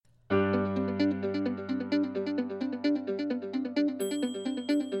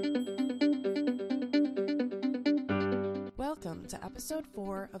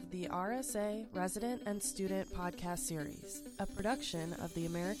4 of the RSA Resident and Student Podcast Series, a production of the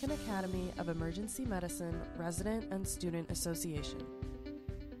American Academy of Emergency Medicine Resident and Student Association.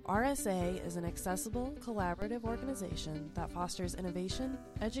 RSA is an accessible, collaborative organization that fosters innovation,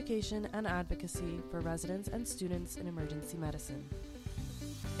 education, and advocacy for residents and students in emergency medicine.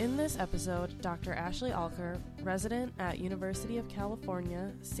 In this episode, Dr. Ashley Alker, resident at University of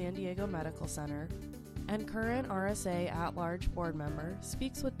California, San Diego Medical Center, and current RSA at-large board member,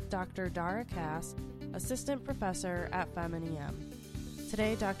 speaks with Dr. Dara Cass, assistant professor at FemInEM.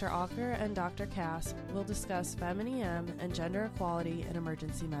 Today, Dr. Alker and Dr. Cass will discuss FemInEM and gender equality in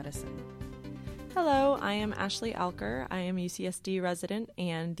emergency medicine. Hello, I am Ashley Alker. I am UCSD resident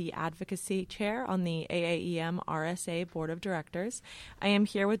and the advocacy chair on the AAEM RSA Board of Directors. I am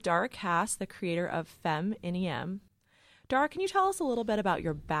here with Dara Cass, the creator of FemInEM. Dara, can you tell us a little bit about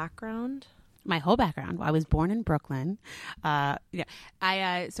your background? My whole background. Well, I was born in Brooklyn. So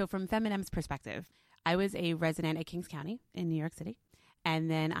from FemInEM's perspective, I was a resident at Kings County in New York City.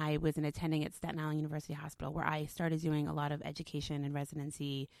 And then I was an attending at Staten Island University Hospital, where I started doing a lot of education and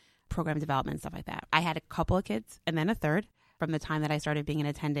residency program development, stuff like that. I had a couple of kids and then a third from the time that I started being an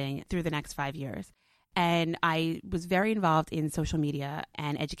attending through the next 5 years. And I was very involved in social media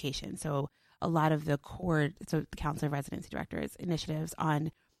and education. So a lot of the the Council of Residency Directors initiatives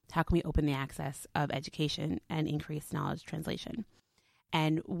on how can we open the access of education and increase knowledge translation.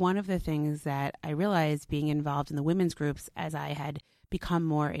 And one of the things that I realized being involved in the women's groups as I had become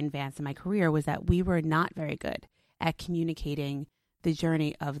more advanced in my career was that we were not very good at communicating the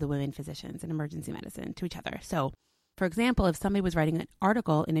journey of the women physicians in emergency medicine to each other. So, for example, if somebody was writing an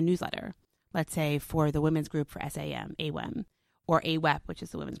article in a newsletter, let's say for the women's group for SAM, AWEM, or AWEP, which is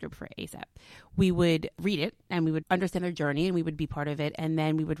the women's group for ASAP, we would read it and we would understand their journey and we would be part of it. And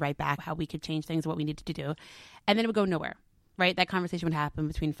then we would write back how we could change things, what we needed to do. And then it would go nowhere, right? That conversation would happen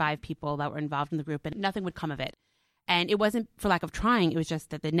between 5 people that were involved in the group and nothing would come of it. And it wasn't for lack of trying. It was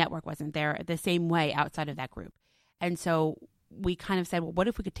just that the network wasn't there the same way outside of that group. And so we kind of said, well, what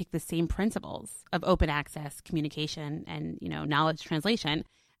if we could take the same principles of open access, communication, and, knowledge translation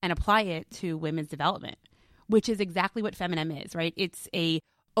and apply it to women's development, which is exactly what FemInEM is, right? It's a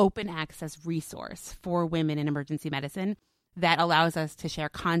open access resource for women in emergency medicine that allows us to share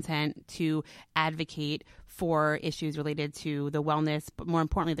content, to advocate for issues related to the wellness, but more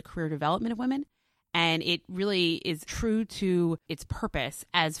importantly, the career development of women. And it really is true to its purpose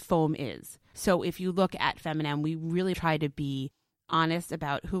as FOAM is. So if you look at FemInEM, we really try to be honest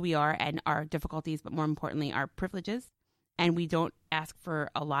about who we are and our difficulties, but more importantly, our privileges. And we don't ask for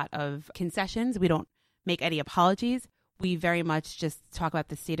a lot of concessions. We don't make any apologies. We very much just talk about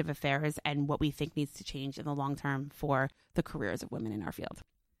the state of affairs and what we think needs to change in the long term for the careers of women in our field.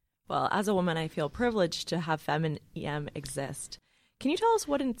 Well, as a woman, I feel privileged to have FemInEM exist. Can you tell us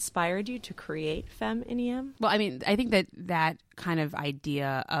what inspired you to create FemInEM? Well, I think that kind of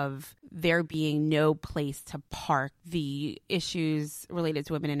idea of there being no place to park the issues related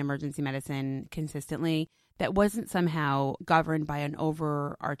to women in emergency medicine consistently that wasn't somehow governed by an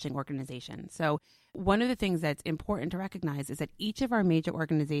overarching organization. So one of the things that's important to recognize is that each of our major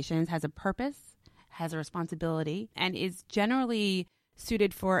organizations has a purpose, has a responsibility, and is generally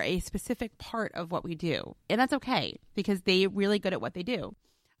suited for a specific part of what we do. And that's okay because they're really good at what they do.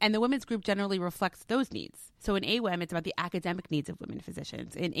 And the women's group generally reflects those needs. So in AWEM, it's about the academic needs of women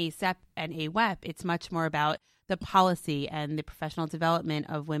physicians. In ASAP and AWEP, it's much more about the policy and the professional development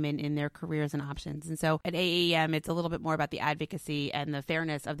of women in their careers and options. And so at AAEM, it's a little bit more about the advocacy and the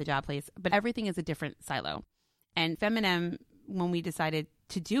fairness of the job place, but everything is a different silo. And FemInEM, when we decided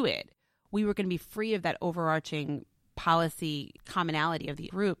to do it, we were going to be free of that overarching policy commonality of the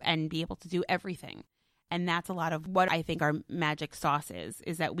group and be able to do everything. And that's a lot of what I think our magic sauce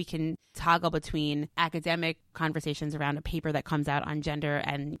is that we can toggle between academic conversations around a paper that comes out on gender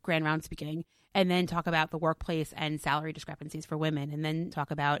and grand round speaking, and then talk about the workplace and salary discrepancies for women, and then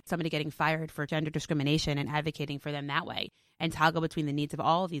talk about somebody getting fired for gender discrimination and advocating for them that way, and toggle between the needs of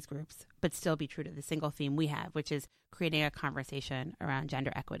all of these groups, but still be true to the single theme we have, which is creating a conversation around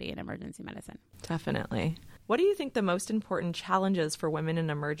gender equity in emergency medicine. Definitely. What do you think the most important challenges for women in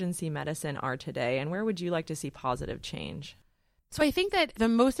emergency medicine are today, and where would you like to see positive change? So I think that the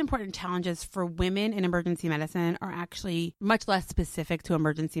most important challenges for women in emergency medicine are actually much less specific to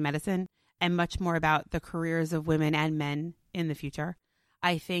emergency medicine and much more about the careers of women and men in the future.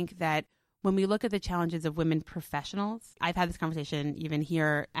 I think that when we look at the challenges of women professionals, I've had this conversation even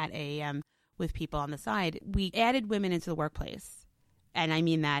here at AAM with people on the side. We added women into the workplace, and I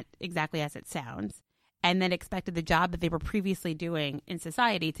mean that exactly as it sounds, and then expected the job that they were previously doing in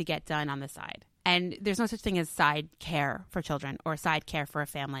society to get done on the side. And there's no such thing as side care for children or side care for a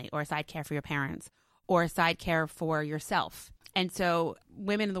family or side care for your parents or side care for yourself. And so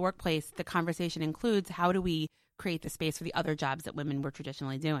women in the workplace, the conversation includes how do we create the space for the other jobs that women were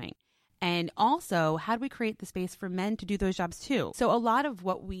traditionally doing? And also, how do we create the space for men to do those jobs too? So a lot of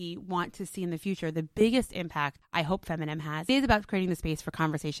what we want to see in the future, the biggest impact I hope Feminine has, is about creating the space for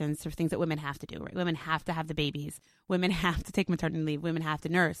conversations for things that women have to do, right? Women have to have the babies. Women have to take maternity leave. Women have to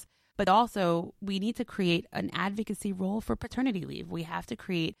nurse. But also, we need to create an advocacy role for paternity leave. We have to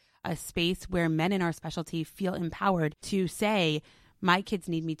create a space where men in our specialty feel empowered to say, my kids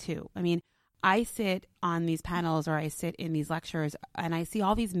need me too. I mean, I sit on these panels or I sit in these lectures and I see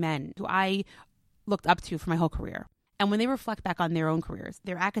all these men who I looked up to for my whole career. And when they reflect back on their own careers,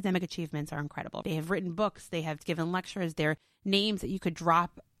 their academic achievements are incredible. They have written books, they have given lectures, they're names that you could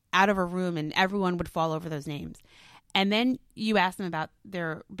drop out of a room and everyone would fall over those names. And then you ask them about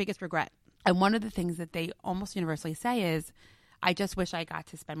their biggest regret. And one of the things that they almost universally say is, I just wish I got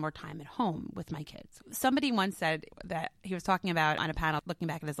to spend more time at home with my kids. Somebody once said that he was talking about on a panel looking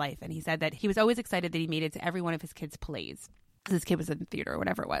back at his life, and he said that he was always excited that he made it to every one of his kids' plays. His kid was in the theater or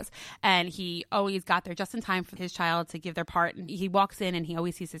whatever it was. And he always got there just in time for his child to give their part. And he walks in and he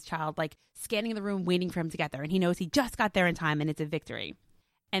always sees his child like scanning the room, waiting for him to get there. And he knows he just got there in time and it's a victory.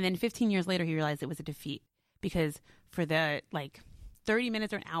 And then 15 years later, he realized it was a defeat because for the 30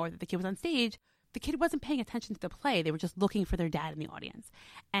 minutes or an hour that the kid was on stage, the kid wasn't paying attention to the play. They were just looking for their dad in the audience.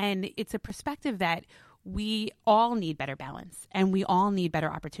 And it's a perspective that we all need better balance and we all need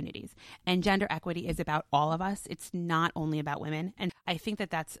better opportunities. And gender equity is about all of us. It's not only about women. And I think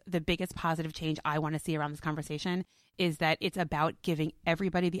that that's the biggest positive change I want to see around this conversation is that it's about giving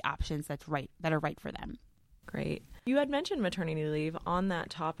everybody the options that are right for them. Great. You had mentioned maternity leave. On that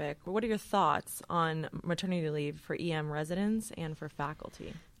topic, what are your thoughts on maternity leave for EM residents and for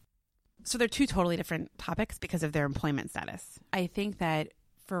faculty? So they're two totally different topics because of their employment status. I think that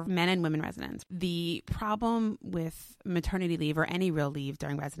for men and women residents, the problem with maternity leave or any real leave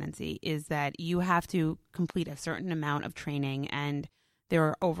during residency is that you have to complete a certain amount of training and there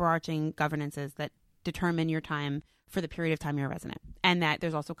are overarching governances that determine your time for the period of time you're a resident. And that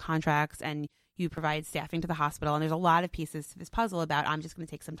there's also contracts and you provide staffing to the hospital. And there's a lot of pieces to this puzzle about I'm just going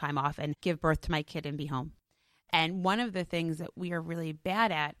to take some time off and give birth to my kid and be home. And one of the things that we are really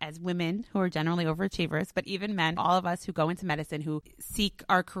bad at as women who are generally overachievers, but even men, all of us who go into medicine, who seek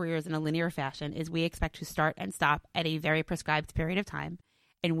our careers in a linear fashion, is we expect to start and stop at a very prescribed period of time.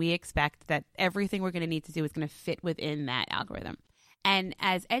 And we expect that everything we're going to need to do is going to fit within that algorithm. And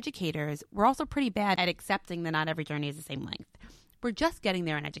as educators, we're also pretty bad at accepting that not every journey is the same length. We're just getting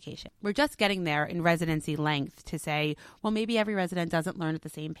there in education. We're just getting there in residency length to say, well, maybe every resident doesn't learn at the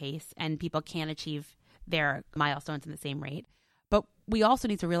same pace and people can't achieve their milestones in the same rate. But we also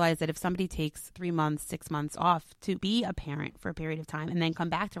need to realize that if somebody takes 3 months, 6 months off to be a parent for a period of time and then come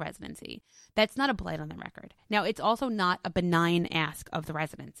back to residency, that's not a blight on their record. Now, it's also not a benign ask of the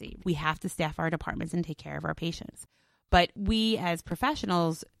residency. We have to staff our departments and take care of our patients. But we as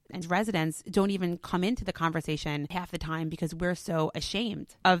professionals and residents don't even come into the conversation half the time because we're so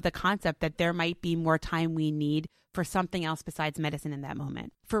ashamed of the concept that there might be more time we need for something else besides medicine in that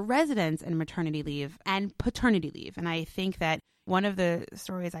moment. For residents and maternity leave and paternity leave, and I think that one of the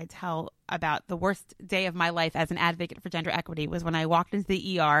stories I tell about the worst day of my life as an advocate for gender equity was when I walked into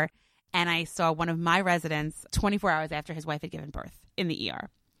the ER and I saw one of my residents 24 hours after his wife had given birth in the ER.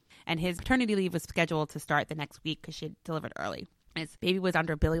 And his paternity leave was scheduled to start the next week because she had delivered early. His baby was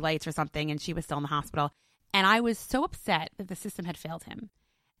under Billy Lights or something, and she was still in the hospital. And I was so upset that the system had failed him.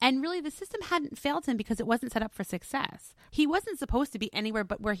 And really, the system hadn't failed him because it wasn't set up for success. He wasn't supposed to be anywhere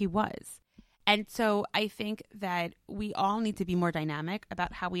but where he was. And so I think that we all need to be more dynamic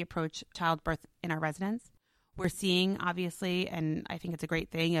about how we approach childbirth in our residence. We're seeing, obviously, and I think it's a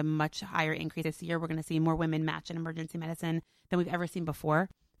great thing, a much higher increase this year. We're going to see more women match in emergency medicine than we've ever seen before,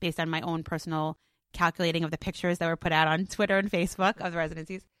 based on my own personal calculating of the pictures that were put out on Twitter and Facebook of the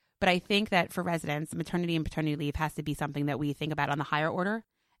residencies. But I think that for residents, maternity and paternity leave has to be something that we think about on the higher order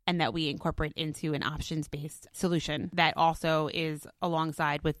and that we incorporate into an options-based solution that also is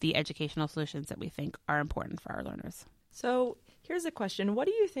alongside with the educational solutions that we think are important for our learners. So here's a question. What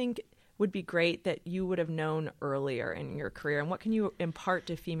do you think would be great that you would have known earlier in your career, and what can you impart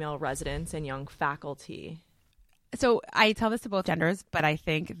to female residents and young faculty? So I tell this to both genders, but I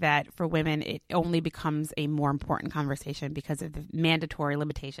think that for women, it only becomes a more important conversation because of the mandatory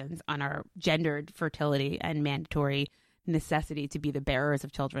limitations on our gendered fertility and mandatory necessity to be the bearers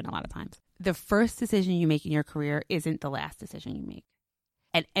of children a lot of times. The first decision you make in your career isn't the last decision you make.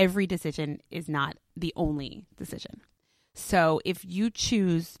 And every decision is not the only decision. So if you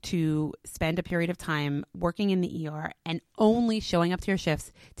choose to spend a period of time working in the ER and only showing up to your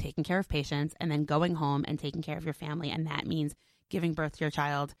shifts, taking care of patients, and then going home and taking care of your family, and that means giving birth to your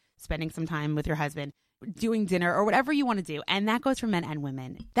child, spending some time with your husband, doing dinner, or whatever you want to do, and that goes for men and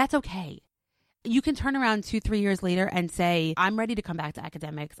women, that's okay. You can turn around 2-3 years later and say, I'm ready to come back to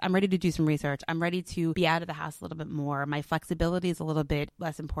academics. I'm ready to do some research. I'm ready to be out of the house a little bit more. My flexibility is a little bit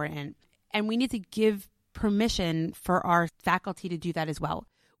less important. And we need to give permission for our faculty to do that as well.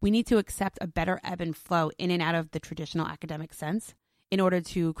 We need to accept a better ebb and flow in and out of the traditional academic sense in order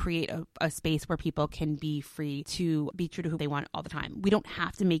to create a space where people can be free to be true to who they want all the time. We don't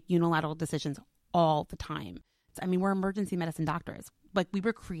have to make unilateral decisions all the time. I mean, we're emergency medicine doctors. Like, we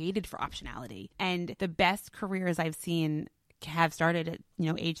were created for optionality. And the best careers I've seen have started at,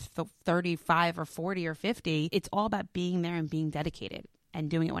 age 35 or 40 or 50. It's all about being there and being dedicated and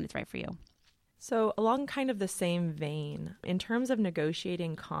doing it when it's right for you. So along kind of the same vein, in terms of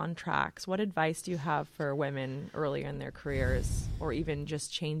negotiating contracts, what advice do you have for women earlier in their careers or even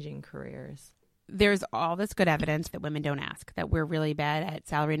just changing careers? There's all this good evidence that women don't ask, that we're really bad at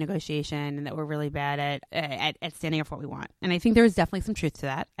salary negotiation and that we're really bad at standing up for what we want. And I think there's definitely some truth to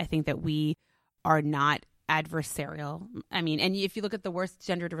that. I think that we are not adversarial. I mean, and if you look at the worst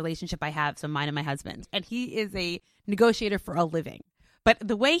gendered relationship I have, so mine and my husband, and he is a negotiator for a living. But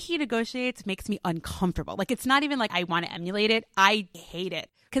the way he negotiates makes me uncomfortable. Like, it's not even like I want to emulate it. I hate it.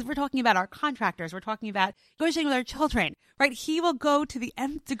 Because we're talking about our contractors. We're talking about negotiating with our children, right? He will go to the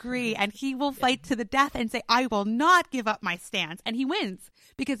nth degree and he will fight to the death and say, I will not give up my stance. And he wins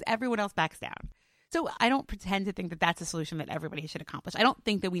because everyone else backs down. So I don't pretend to think that that's a solution that everybody should accomplish. I don't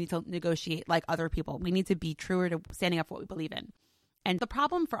think that we need to negotiate like other people. We need to be truer to standing up for what we believe in. And the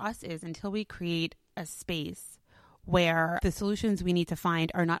problem for us is until we create a space where the solutions we need to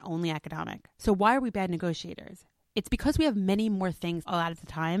find are not only academic. So why are we bad negotiators? It's because we have many more things a lot of the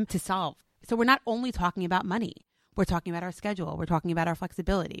time to solve. So we're not only talking about money. We're talking about our schedule. We're talking about our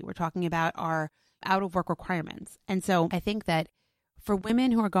flexibility. We're talking about our out-of-work requirements. And so I think that for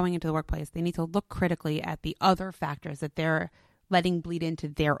women who are going into the workplace, they need to look critically at the other factors that they're letting bleed into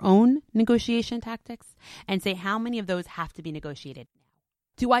their own negotiation tactics and say, how many of those have to be negotiated?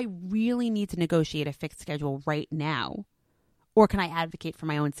 Do I really need to negotiate a fixed schedule right now? Or can I advocate for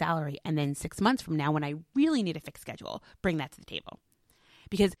my own salary and then 6 months from now when I really need a fixed schedule, bring that to the table?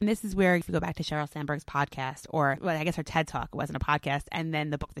 Because this is where, if you go back to Sheryl Sandberg's podcast, or I guess her TED Talk, it wasn't a podcast, and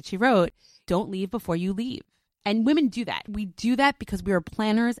then the book that she wrote, Don't Leave Before You Leave. And women do that. We do that because we are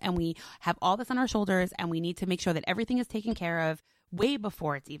planners and we have all this on our shoulders and we need to make sure that everything is taken care of way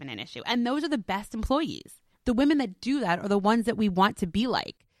before it's even an issue. And those are the best employees. The women that do that are the ones that we want to be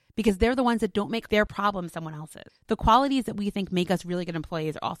like, because they're the ones that don't make their problem someone else's. The qualities that we think make us really good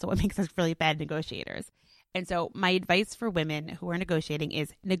employees are also what makes us really bad negotiators. And so my advice for women who are negotiating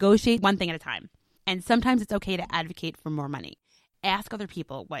is negotiate one thing at a time. And sometimes it's okay to advocate for more money. Ask other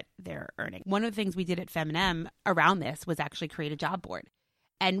people what they're earning. One of the things we did at FemInM around this was actually create a job board.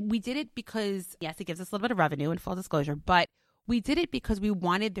 And we did it because, yes, it gives us a little bit of revenue and full disclosure, but we did it because we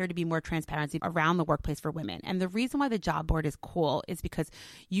wanted there to be more transparency around the workplace for women. And the reason why the job board is cool is because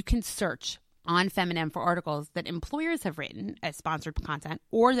you can search on FemInM for articles that employers have written as sponsored content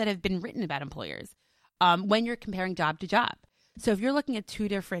or that have been written about employers when you're comparing job to job. So if you're looking at 2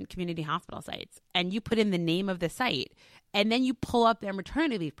 different community hospital sites and you put in the name of the site and then you pull up their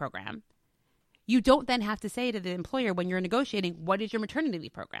maternity leave program, you don't then have to say to the employer when you're negotiating, what is your maternity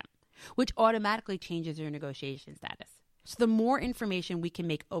leave program? Which automatically changes your negotiation status. So the more information we can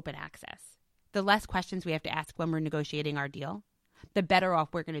make open access, the less questions we have to ask when we're negotiating our deal, the better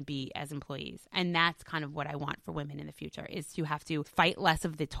off we're going to be as employees. And that's kind of what I want for women in the future, is to have to fight less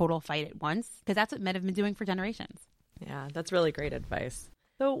of the total fight at once, because that's what men have been doing for generations. Yeah, that's really great advice.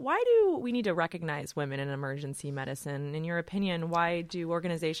 So why do we need to recognize women in emergency medicine? In your opinion, why do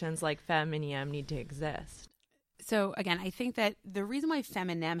organizations like FemInM need to exist? So again, I think that the reason why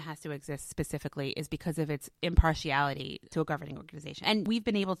FemInM has to exist specifically is because of its impartiality to a governing organization. And we've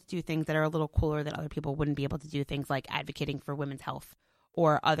been able to do things that are a little cooler that other people wouldn't be able to do, things like advocating for women's health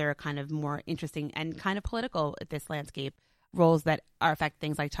or other kind of more interesting and kind of political at this landscape roles that affect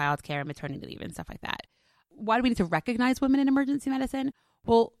things like childcare and maternity leave and stuff like that. Why do we need to recognize women in emergency medicine?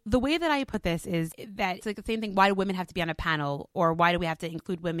 Well, the way that I put this is that it's like the same thing. Why do women have to be on a panel, or why do we have to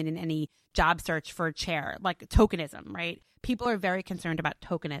include women in any job search for a chair? Like tokenism, right? People are very concerned about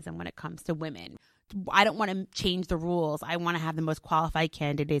tokenism when it comes to women. I don't want to change the rules. I want to have the most qualified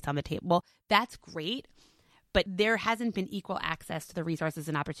candidates on the table. Well, that's great, but there hasn't been equal access to the resources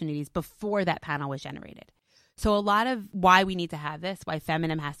and opportunities before that panel was generated. So a lot of why we need to have this, why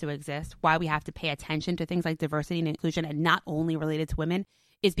Feminim has to exist, why we have to pay attention to things like diversity and inclusion and not only related to women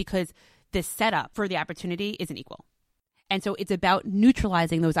is because the setup for the opportunity isn't equal. And so it's about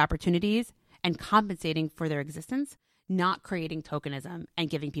neutralizing those opportunities and compensating for their existence, not creating tokenism and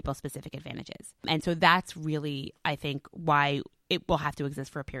giving people specific advantages. And so that's really, I think, why it will have to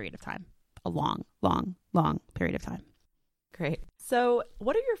exist for a period of time, a long, long, long period of time. Great. So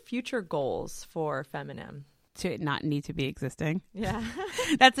what are your future goals for Feminim? To not need to be existing. Yeah.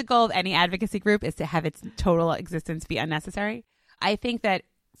 That's the goal of any advocacy group, is to have its total existence be unnecessary. I think that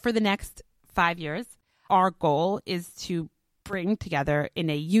for the next 5 years, our goal is to bring together in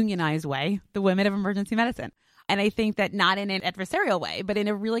a unionized way the women of emergency medicine. And I think that not in an adversarial way, but in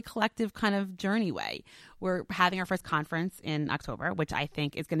a really collective kind of journey way. We're having our first conference in October, which I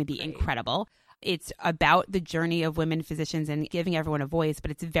think is going to be incredible. It's about the journey of women physicians and giving everyone a voice,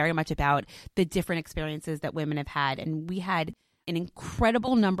 but it's very much about the different experiences that women have had. And we had an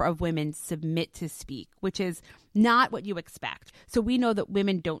incredible number of women submit to speak, which is not what you expect. So we know that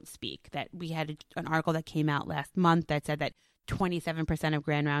women don't speak, that we had an article that came out last month that said that 27% of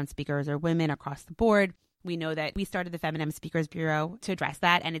Grand Round speakers are women across the board. We know that we started the Feminim Speakers Bureau to address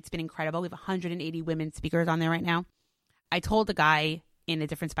that, and it's been incredible. We have 180 women speakers on there right now. I told a guy in a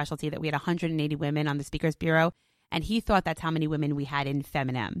different specialty that we had 180 women on the Speakers Bureau, and he thought that's how many women we had in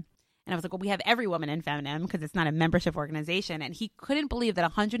Feminim. And I was like, well, we have every woman in Feminim because it's not a membership organization. And he couldn't believe that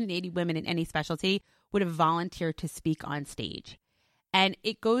 180 women in any specialty would have volunteered to speak on stage. And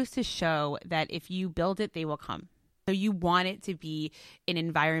it goes to show that if you build it, they will come. So you want it to be an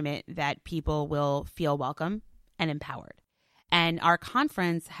environment that people will feel welcome and empowered. And our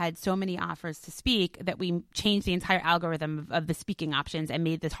conference had so many offers to speak that we changed the entire algorithm of the speaking options and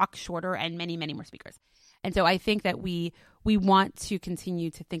made the talk shorter and many, many more speakers. And so I think that we want to continue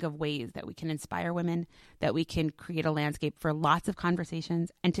to think of ways that we can inspire women, that we can create a landscape for lots of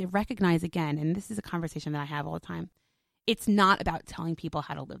conversations, and to recognize again, and this is a conversation that I have all the time, it's not about telling people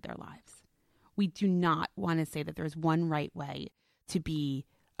how to live their lives. We do not want to say that there's one right way to be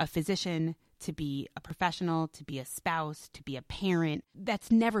a physician, to be a professional, to be a spouse, to be a parent.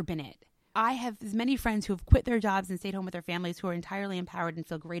 That's never been it. I have as many friends who have quit their jobs and stayed home with their families who are entirely empowered and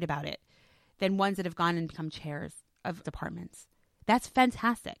feel great about it than ones that have gone and become chairs of departments. That's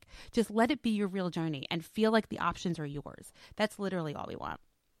fantastic. Just let it be your real journey and feel like the options are yours. That's literally all we want.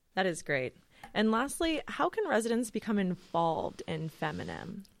 That is great. And lastly, how can residents become involved in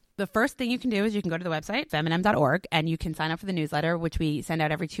Feminim? The first thing you can do is you can go to the website, feminim.org, and you can sign up for the newsletter, which we send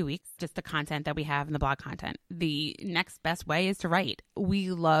out every 2 weeks, just the content that we have and the blog content. The next best way is to write.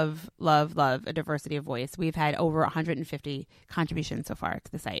 We love, love, love a diversity of voice. We've had over 150 contributions so far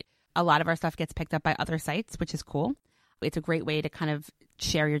to the site. A lot of our stuff gets picked up by other sites, which is cool. It's a great way to kind of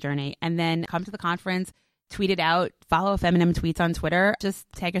share your journey. And then come to the conference, tweet it out, follow Feminim Tweets on Twitter, just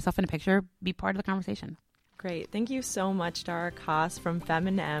tag yourself in a picture, be part of the conversation. Great. Thank you so much, Dara Kass from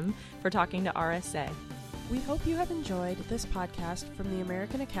Feminim, for talking to RSA. We hope you have enjoyed this podcast from the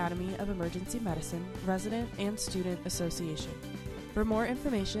American Academy of Emergency Medicine Resident and Student Association. For more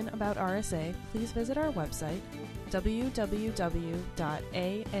information about RSA, please visit our website,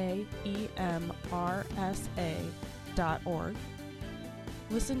 www.aaemrsa.org.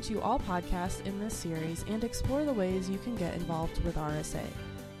 Listen to all podcasts in this series and explore the ways you can get involved with RSA.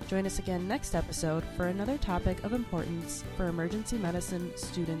 Join us again next episode for another topic of importance for emergency medicine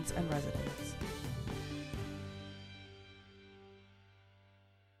students and residents.